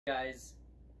Guys,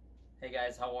 hey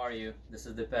guys, how are you? This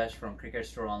is Dipesh from Cricket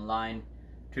Store Online.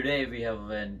 Today we have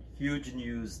a huge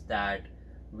news that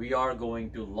we are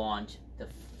going to launch the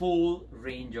full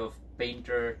range of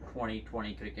Payntr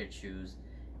 2020 cricket shoes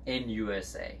in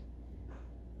USA.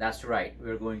 That's right,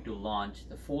 we're going to launch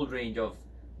the full range of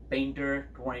Payntr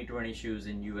 2020 shoes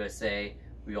in USA.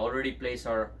 We already placed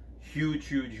our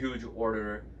huge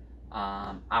order.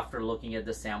 After looking at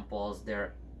the samples,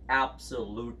 they're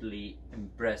absolutely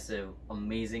impressive,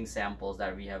 amazing samples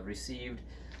that we have received.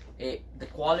 The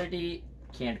quality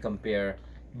can't compare,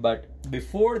 but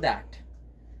before that,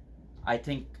 I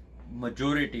think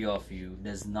majority of you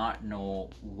does not know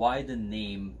why the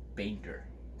name Payntr.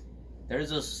 There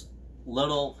is this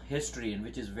little history in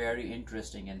which is very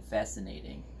interesting and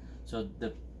fascinating. So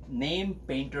the name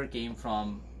Payntr came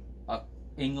from a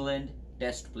England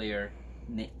test player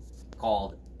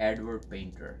called Edward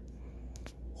Payntr,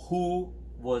 who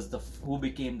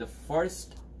became the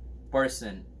first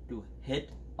person to hit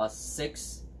a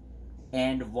six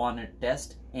and won a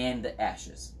test and the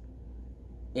Ashes.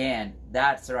 And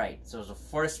that's right, so it was the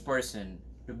first person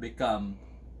to become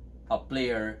a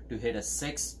player to hit a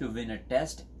six to win a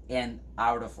test, and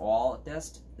out of all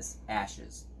tests is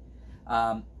Ashes.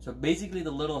 So basically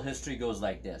the little history goes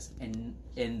like this. In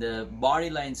the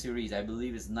Bodyline series, I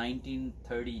believe it's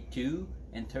 1932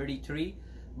 and 33,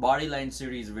 Bodyline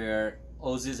series, where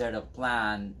Aussies had a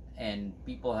plan and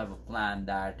people have a plan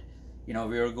that, we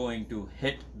are going to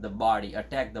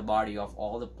attack the body of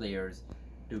all the players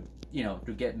to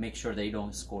make sure they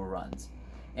don't score runs.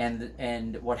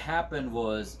 And what happened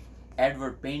was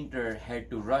Edward Payntr had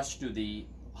to rush to the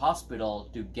hospital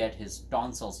to get his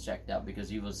tonsils checked out because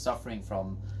he was suffering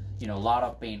from a lot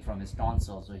of pain from his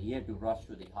tonsils, so he had to rush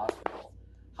to the hospital.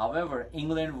 However,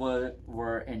 England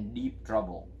were in deep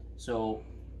trouble, so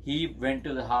he went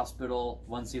to the hospital.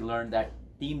 Once he learned that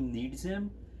team needs him,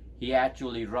 he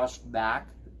actually rushed back,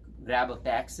 grabbed a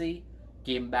taxi,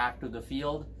 came back to the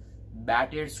field,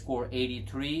 batted, scored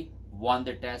 83, won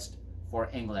the test for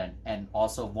England, and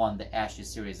also won the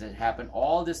Ashes series.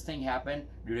 All this thing happened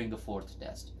during the fourth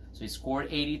test. So he scored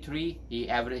 83.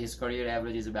 His career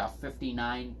average is about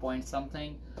 59 point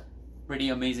something. Pretty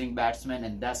amazing batsman,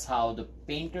 and that's how the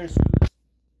Payntr shoes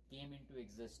came into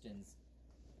existence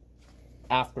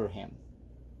after him.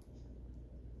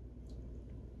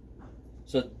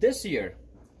 So this year,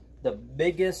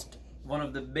 one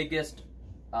of the biggest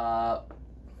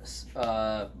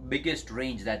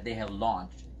range that they have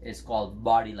launched is called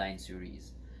Bodyline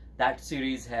series. That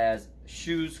series has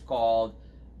shoes called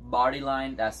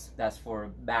Bodyline. That's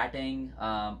for batting.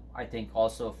 I think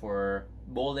also for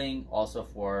bowling, also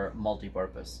for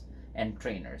multi-purpose and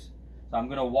trainers. So I'm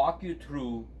gonna walk you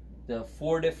through the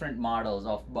 4 different models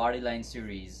of Bodyline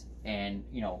series, and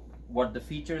what the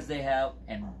features they have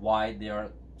and why they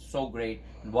are so great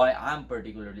and why I'm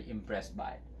particularly impressed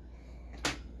by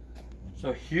it.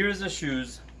 So here's the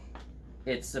shoes.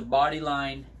 It's a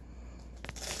Bodyline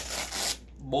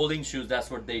bowling shoes, that's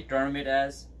what they term it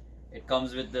as. It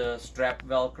comes with the strap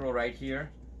velcro right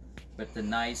here with the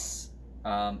nice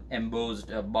embossed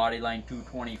Bodyline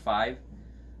 225.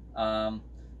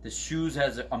 The shoes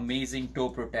has amazing toe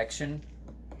protection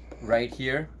right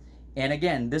here, and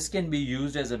again, this can be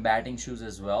used as a batting shoes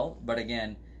as well, but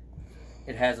again,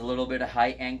 it has a little bit of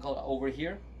high ankle over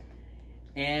here,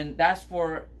 and that's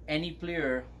for any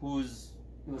player whose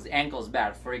ankle's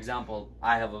bad. For example,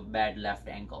 I have a bad left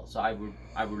ankle, so I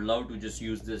would love to just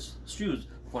use this shoes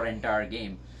for entire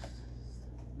game.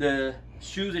 The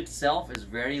shoes itself is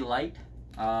very light.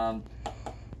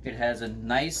 It has a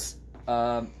nice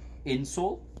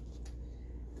insole,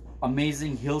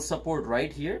 amazing heel support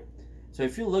right here. So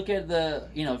if you look at the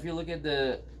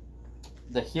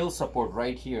the heel support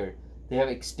right here, they have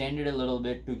extended a little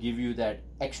bit to give you that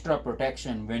extra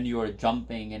protection when you are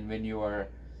jumping and when you are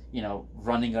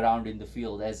running around in the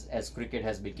field, as cricket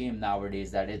has become nowadays,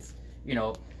 that it's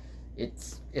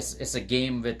it's a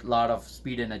game with a lot of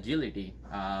speed and agility,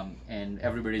 and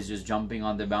everybody's just jumping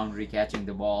on the boundary, catching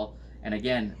the ball, and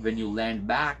again, when you land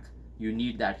back, you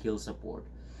need that heel support.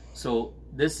 So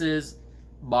this is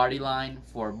Bodyline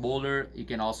for bowler. You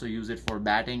can also use it for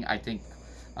batting. I think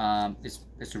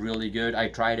it's really good. I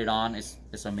tried it on.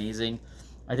 It's amazing.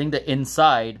 I think the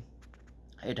inside,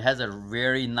 it has a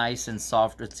very nice and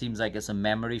soft, it seems like it's a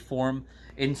memory foam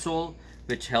insole,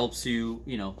 which helps you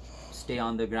stay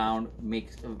on the ground,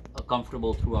 makes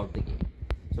comfortable throughout the game.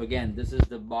 So again, this is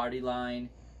the Bodyline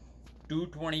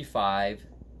 225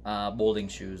 bowling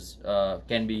shoes.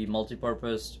 Can be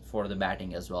multi-purpose for the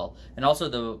batting as well. And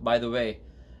also, by the way,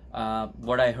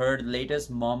 what I heard latest,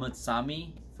 Mohammed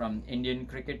Shami from Indian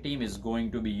cricket team is going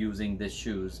to be using these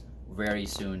shoes very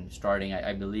soon, starting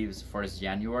I believe it's 1st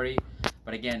January.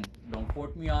 But again, don't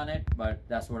quote me on it, but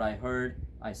that's what I heard.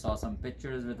 I saw some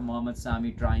pictures with Mohammed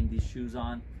Shami trying these shoes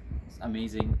on. It's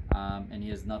amazing, and he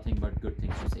has nothing but good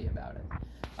things to say about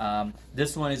it.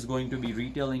 This one is going to be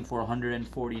retailing for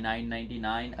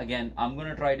 $149.99. Again, I'm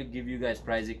gonna try to give you guys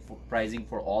pricing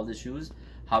for all the shoes.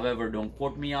 However, don't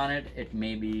quote me on it. It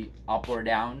may be up or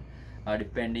down,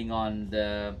 depending on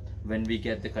when we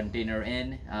get the container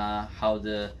in, how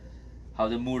the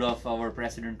mood of our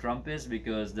President Trump is,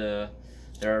 because there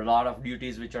are a lot of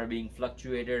duties which are being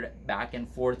fluctuated back and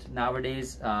forth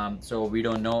nowadays. So we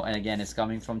don't know, and again, it's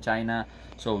coming from China,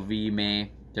 so we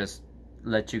may just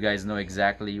let you guys know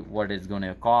exactly what it's going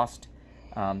to cost,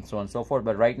 so on and so forth.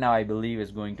 But right now I believe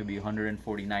it's going to be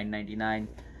 $149.99,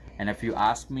 and if you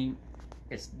ask me,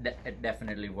 it's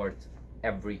definitely worth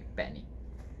every penny.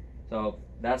 So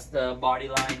that's the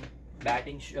Bodyline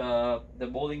the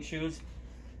bowling shoes.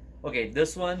 Okay,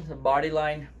 this one, the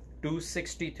Bodyline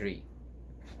 263.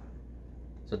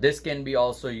 So this can be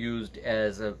also used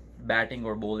as a batting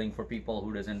or bowling for people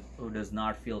who does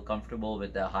not feel comfortable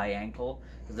with the high ankle.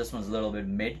 So this one's a little bit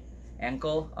mid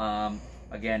ankle.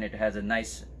 Again, it has a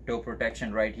nice toe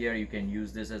protection right here. You can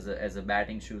use this as a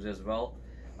batting shoes as well.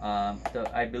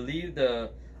 I believe the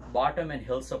bottom and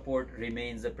heel support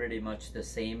remains pretty much the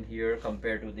same here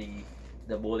compared to the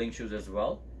bowling shoes as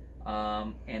well.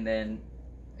 And then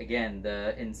again,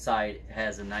 the inside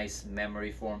has a nice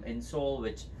memory foam insole,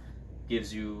 which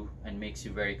gives you and makes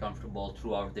you very comfortable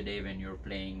throughout the day when you're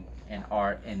playing and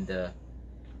are in the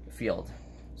field.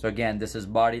 So again, this is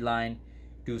Bodyline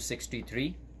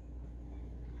 263,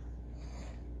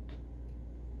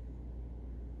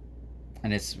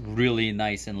 and it's really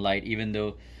nice and light, even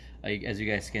though, like, as you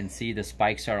guys can see, the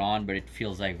spikes are on, but it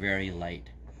feels like very light.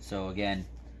 So again,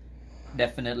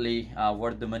 definitely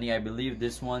worth the money. I believe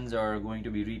these ones are going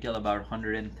to be retail about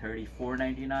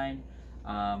 $134.99.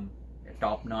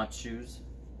 Top-notch shoes.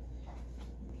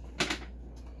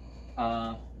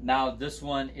 Now this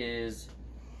one is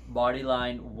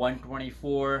Bodyline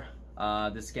 124.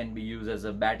 This can be used as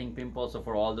a batting pimp also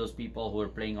for all those people who are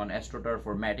playing on AstroTurf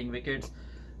or matting wickets.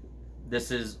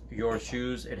 This is your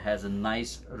shoes. It has a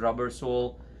nice rubber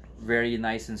sole, very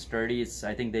nice and sturdy.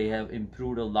 I think they have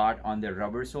improved a lot on their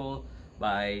rubber sole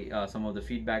by some of the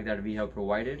feedback that we have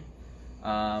provided.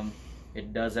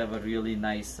 It does have a really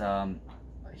nice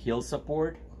heel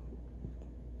support,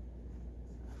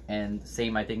 and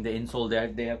same, I think the insole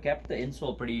they have kept the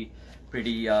insole pretty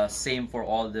same for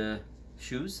all the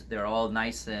shoes. They're all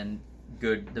nice and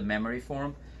good. The memory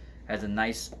foam has a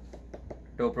nice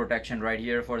toe protection right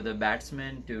here for the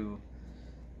batsman to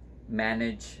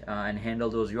manage and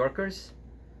handle those Yorkers.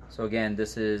 So again,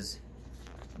 this is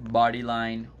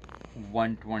Bodyline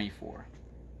 124.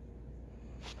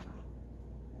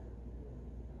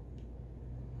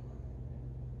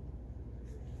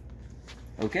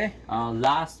 Okay,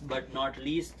 last but not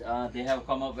least, they have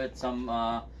come up with some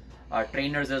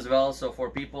trainers as well. So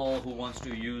for people who wants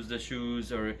to use the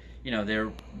shoes, or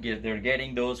they're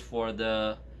getting those for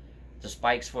the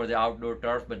spikes for the outdoor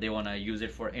turf, but they want to use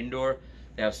it for indoor,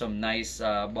 they have some nice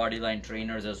Bodyline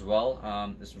trainers as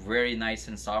well. It's very nice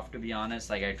and soft, to be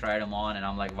honest. Like, I tried them on and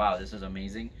I'm like, wow, this is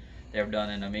amazing. They've done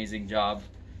an amazing job.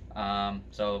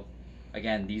 So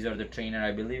again, these are the trainer.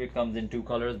 I believe it comes in two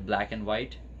colors, black and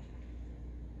white,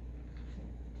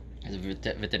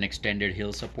 with an extended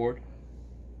heel support.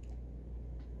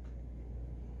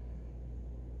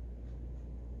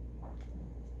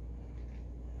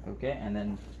 Okay, and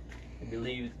then I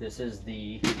believe this is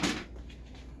the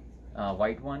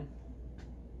white one.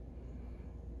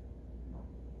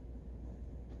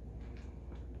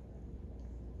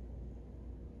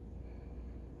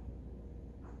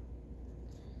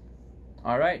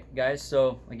 All right, guys,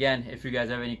 so again, if you guys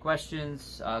have any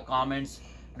questions, comments,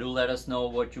 do let us know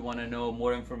what you want to know,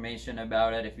 more information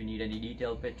about it. If you need any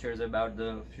detailed pictures about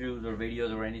the shoes or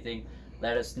videos or anything,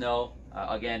 let us know.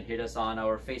 Again, hit us on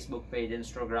our Facebook page,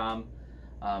 Instagram,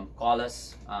 call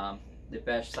us.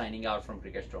 Dipesh signing out from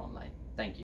Cricket Store Online.